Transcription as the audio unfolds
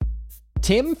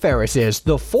Tim Ferriss's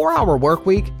The 4-Hour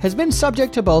Workweek has been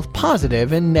subject to both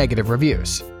positive and negative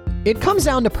reviews. It comes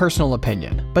down to personal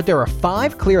opinion, but there are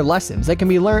 5 clear lessons that can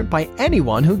be learned by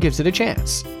anyone who gives it a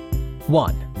chance.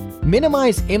 1.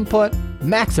 Minimize input,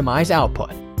 maximize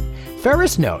output.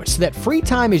 Ferriss notes that free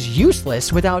time is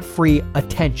useless without free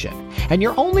attention, and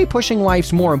you're only pushing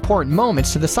life's more important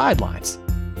moments to the sidelines.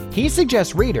 He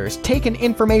suggests readers take in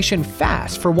information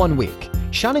fast for 1 week,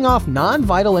 shutting off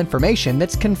non-vital information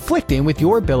that's conflicting with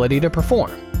your ability to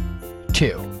perform.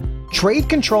 2. Trade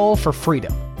control for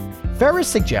freedom. Ferriss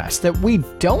suggests that we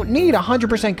don't need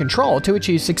 100% control to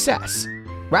achieve success.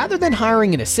 Rather than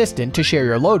hiring an assistant to share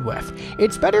your load with,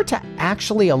 it's better to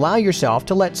actually allow yourself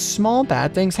to let small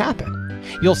bad things happen.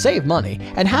 You'll save money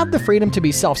and have the freedom to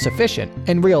be self-sufficient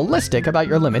and realistic about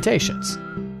your limitations.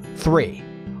 3.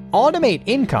 Automate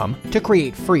income to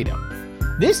create freedom.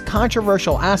 This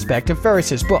controversial aspect of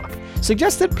Ferriss's book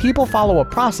suggests that people follow a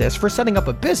process for setting up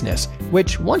a business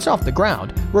which, once off the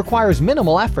ground, requires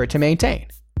minimal effort to maintain.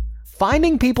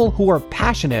 Finding people who are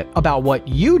passionate about what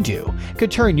you do could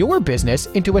turn your business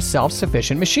into a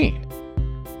self-sufficient machine.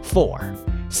 4.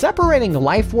 Separating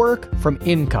life work from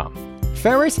income.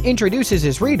 Ferriss introduces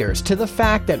his readers to the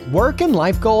fact that work and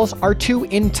life goals are 2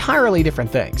 entirely different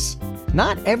things.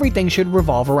 Not everything should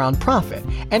revolve around profit,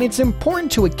 and it's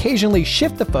important to occasionally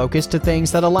shift the focus to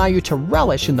things that allow you to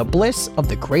relish in the bliss of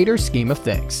the greater scheme of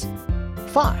things.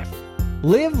 5.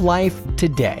 Live life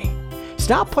today.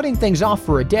 Stop putting things off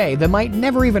for a day that might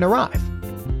never even arrive.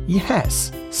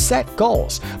 Yes, set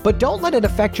goals, but don't let it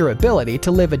affect your ability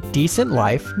to live a decent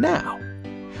life now.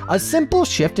 A simple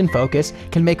shift in focus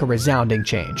can make a resounding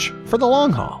change for the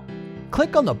long haul.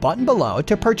 Click on the button below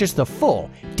to purchase the full,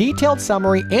 detailed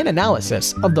summary and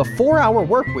analysis of the 4-Hour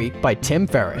Workweek by Tim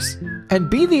Ferriss, and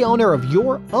be the owner of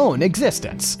your own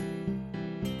existence.